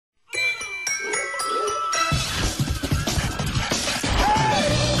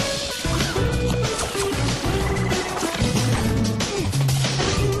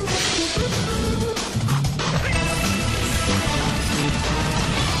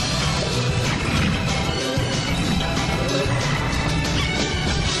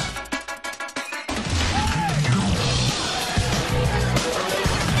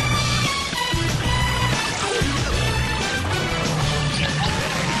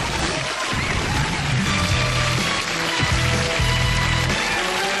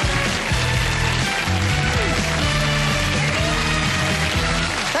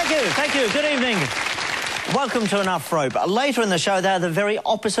Welcome to Enough Rope. Later in the show, they're the very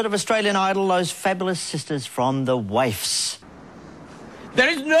opposite of Australian Idol, those fabulous sisters from the Waifs. There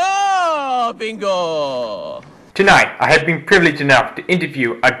is no bingo! Tonight, I have been privileged enough to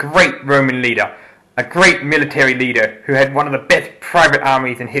interview a great Roman leader, a great military leader who had one of the best private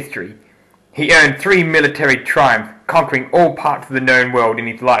armies in history. He earned 3 military triumphs, conquering all parts of the known world in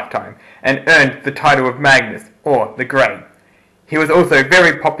his lifetime, and earned the title of Magnus, or the Great. He was also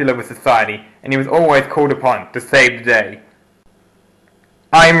very popular with society, and he was always called upon to save the day.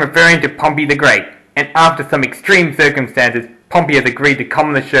 I am referring to Pompey the Great, and after some extreme circumstances, Pompey has agreed to come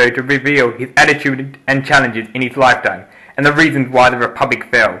on the show to reveal his attitude and challenges in his lifetime, and the reasons why the Republic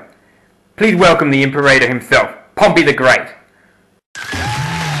fell. Please welcome the Imperator himself, Pompey the Great.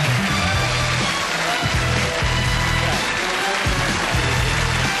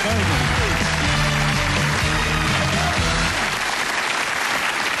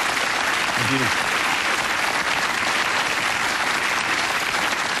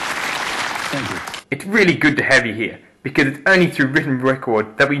 Thank you. It's really good to have you here, because it's only through written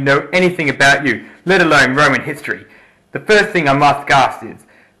record that we know anything about you, let alone Roman history. The first thing I must ask is,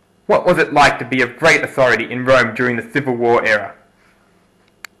 what was it like to be of great authority in Rome during the Civil War era?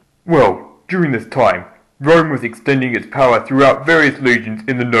 Well, during this time, Rome was extending its power throughout various legions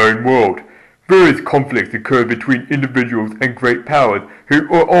in the known world. Various conflicts occurred between individuals and great powers who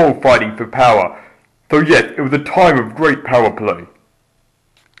were all fighting for power. So yes, it was a time of great power play.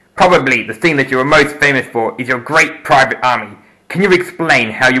 Probably the thing that you are most famous for is your great private army. Can you explain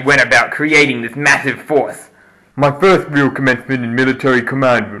how you went about creating this massive force? My first real commencement in military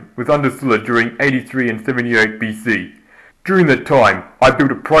command was under Sulla during 83 and 78 BC. During that time, I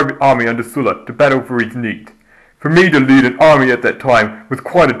built a private army under Sulla to battle for his needs. For me to lead an army at that time was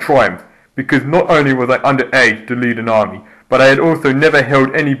quite a triumph, because not only was I underage to lead an army, but I had also never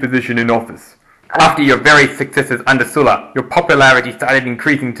held any position in office. After your various successes under Sulla, your popularity started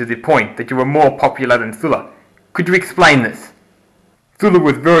increasing to the point that you were more popular than Sulla. Could you explain this? Sulla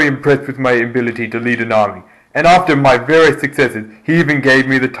was very impressed with my ability to lead an army, and after my various successes, he even gave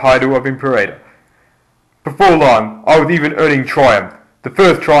me the title of Imperator. Before long, I was even earning triumphs. The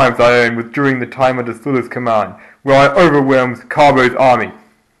first triumphs I earned was during the time under Sulla's command, where I overwhelmed Carbo's army.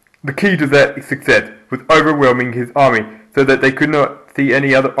 The key to that success was overwhelming his army so that they could not see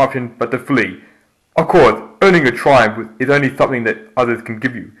any other option but to flee. Of course, earning a triumph is only something that others can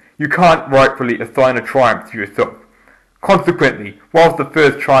give you. You can't rightfully assign a triumph to yourself. Consequently, whilst the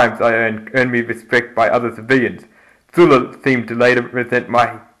first triumphs I earned me respect by other civilians, Sulla seemed to later resent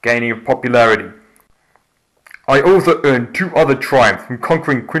my gaining of popularity. I also earned 2 other triumphs from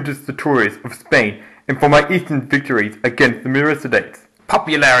conquering Quintus Sertorius of Spain and for my eastern victories against the Myrcidates.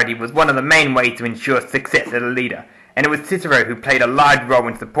 Popularity was one of the main ways to ensure success as a leader, and it was Cicero who played a large role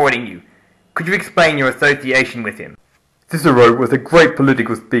in supporting you. Could you explain your association with him? Cicero was a great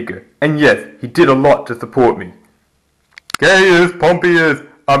political speaker, and yes, he did a lot to support me. Gaius Pompeius,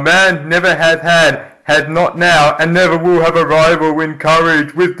 a man never has had, has not now, and never will have a rival in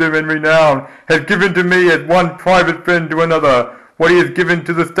courage, wisdom, and renown, has given to me as one private friend to another, what he has given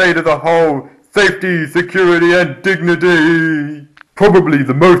to the state as a whole, safety, security, and dignity. Probably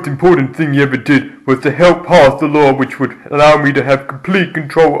the most important thing he ever did was to help pass the law which would allow me to have complete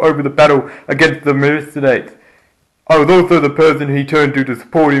control over the battle against the Myrcidates. I was also the person he turned to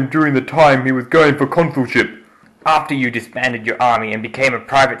support him during the time he was going for consulship. After you disbanded your army and became a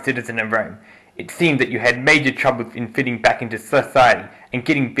private citizen of Rome, it seemed that you had major troubles in fitting back into society and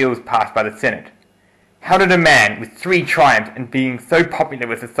getting bills passed by the Senate. How did a man with 3 triumphs and being so popular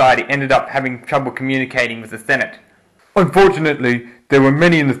with society ended up having trouble communicating with the Senate? Unfortunately, there were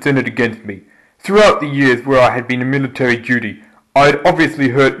many in the Senate against me. Throughout the years where I had been in military duty, I had obviously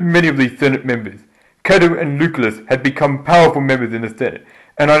hurt many of these Senate members. Cato and Lucullus had become powerful members in the Senate,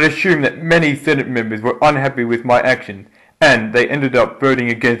 and I'd assumed that many Senate members were unhappy with my actions, and they ended up voting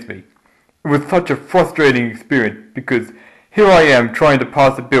against me. It was such a frustrating experience, because here I am trying to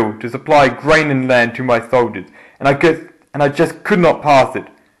pass a bill to supply grain and land to my soldiers, and I just could not pass it.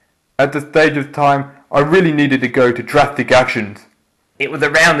 At the stage of time, I really needed to go to drastic actions. It was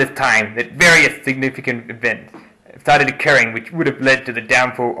around this time that various significant events started occurring which would have led to the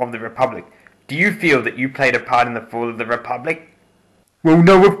downfall of the Republic. Do you feel that you played a part in the fall of the Republic? Well,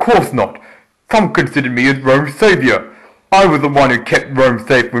 no, of course not. Some considered me as Rome's saviour. I was the one who kept Rome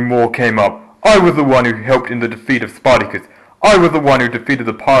safe when war came up. I was the one who helped in the defeat of Spartacus. I was the one who defeated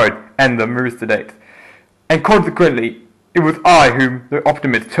the pirates and the Myrcidates. And consequently, it was I whom the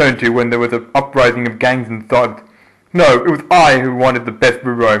optimists turned to when there was an uprising of gangs and thugs. No, it was I who wanted the best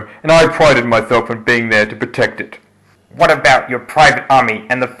for Rome, and I prided myself on being there to protect it. What about your private army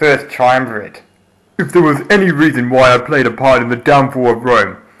and the first triumvirate? If there was any reason why I played a part in the downfall of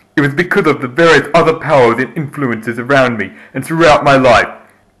Rome, it was because of the various other powers and influences around me and throughout my life.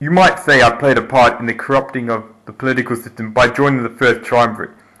 You might say I played a part in the corrupting of the political system by joining the First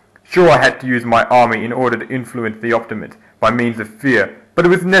Triumvirate. Sure, I had to use my army in order to influence the Optimates by means of fear, but it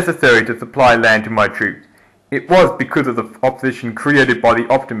was necessary to supply land to my troops. It was because of the opposition created by the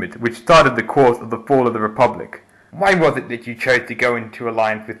Optimates which started the course of the fall of the Republic. Why was it that you chose to go into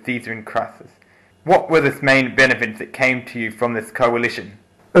alliance with Caesar and Crassus? What were the main benefits that came to you from this coalition?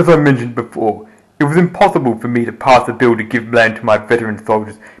 As I mentioned before, it was impossible for me to pass a bill to give land to my veteran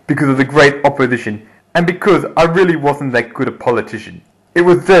soldiers because of the great opposition and because I really wasn't that good a politician. It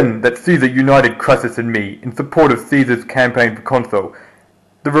was then that Caesar united Crassus and me in support of Caesar's campaign for consul.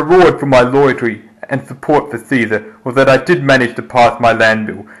 The reward for my loyalty and support for Caesar was that I did manage to pass my land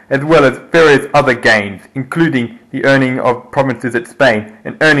bill, as well as various other gains, including the earning of provinces at Spain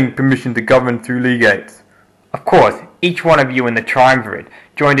and earning permission to govern through legates. Of course, each one of you in the Triumvirate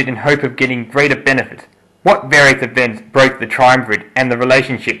joined it in hope of getting greater benefits. What various events broke the Triumvirate and the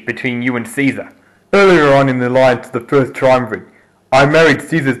relationship between you and Caesar? Earlier on in the alliance of the First Triumvirate, I married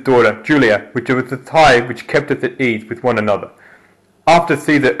Caesar's daughter, Julia, which was a tie which kept us at ease with one another. After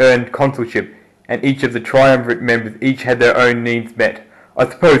Caesar earned consulship, and each of the Triumvirate members each had their own needs met, I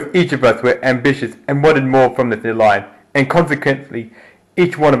suppose each of us were ambitious and wanted more from this alliance, and consequently,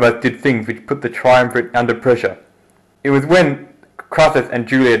 each one of us did things which put the Triumvirate under pressure. It was when Crassus and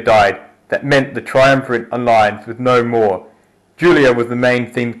Julia died that meant the Triumvirate alliance was no more. Julia was the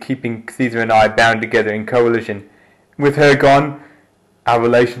main thing keeping Caesar and I bound together in coalition. With her gone, our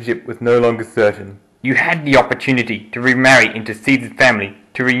relationship was no longer certain. You had the opportunity to remarry into Caesar's family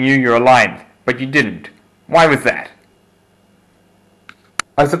to renew your alliance, but you didn't. Why was that?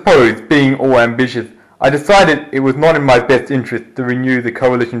 I suppose, being all ambitious, I decided it was not in my best interest to renew the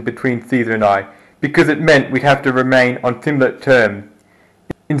coalition between Caesar and I, because it meant we'd have to remain on similar terms.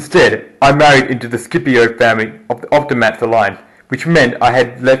 Instead, I married into the Scipio family of the Optimates alliance, which meant I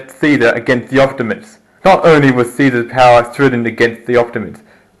had left Caesar against the Optimates. Not only was Caesar's power threatened against the Optimates,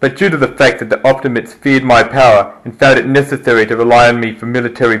 but due to the fact that the Optimates feared my power and found it necessary to rely on me for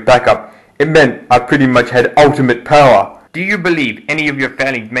military backup, it meant I pretty much had ultimate power. Do you believe any of your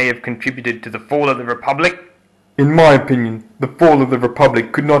failings may have contributed to the fall of the Republic? In my opinion, the fall of the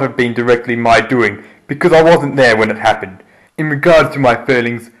Republic could not have been directly my doing, because I wasn't there when it happened. In regards to my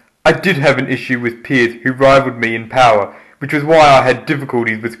failings, I did have an issue with peers who rivaled me in power, which was why I had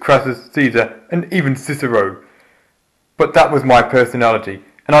difficulties with Crassus, Caesar, and even Cicero. But that was my personality,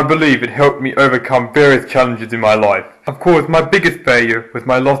 and I believe it helped me overcome various challenges in my life. Of course, my biggest failure was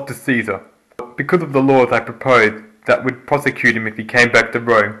my loss to Caesar. Because of the laws I proposed that would prosecute him if he came back to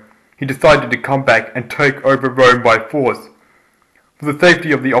Rome, he decided to come back and take over Rome by force. For the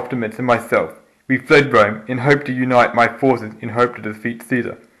safety of the Optimates and myself, we fled Rome in hope to unite my forces in hope to defeat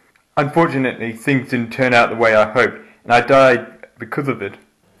Caesar. Unfortunately, things didn't turn out the way I hoped, and I died because of it.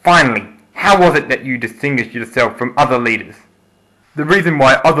 Finally, how was it that you distinguished yourself from other leaders? The reason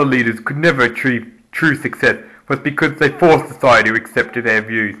why other leaders could never achieve true success was because they forced society to accept their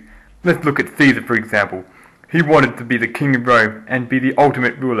views. Let's look at Caesar, for example. He wanted to be the king of Rome and be the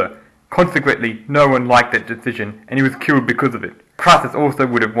ultimate ruler. Consequently, no one liked that decision, and he was killed because of it. Crassus also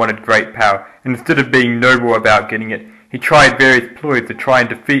would have wanted great power, and instead of being noble about getting it, he tried various ploys to try and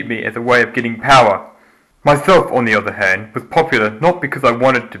defeat me as a way of getting power. Myself, on the other hand, was popular not because I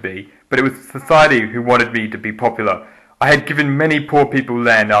wanted to be, but it was society who wanted me to be popular. I had given many poor people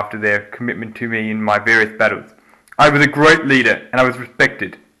land after their commitment to me in my various battles. I was a great leader, and I was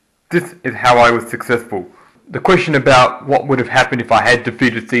respected. This is how I was successful. The question about what would have happened if I had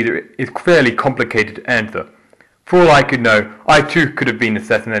defeated Caesar is fairly complicated to answer. For all I could know, I too could have been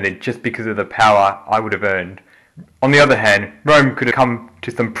assassinated just because of the power I would have earned. On the other hand, Rome could have come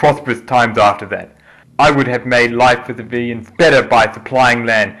to some prosperous times after that. I would have made life for civilians better by supplying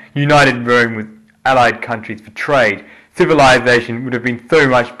land, united Rome with allied countries for trade. Civilization would have been so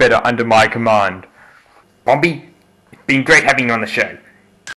much better under my command. Pompey, it's been great having you on the show.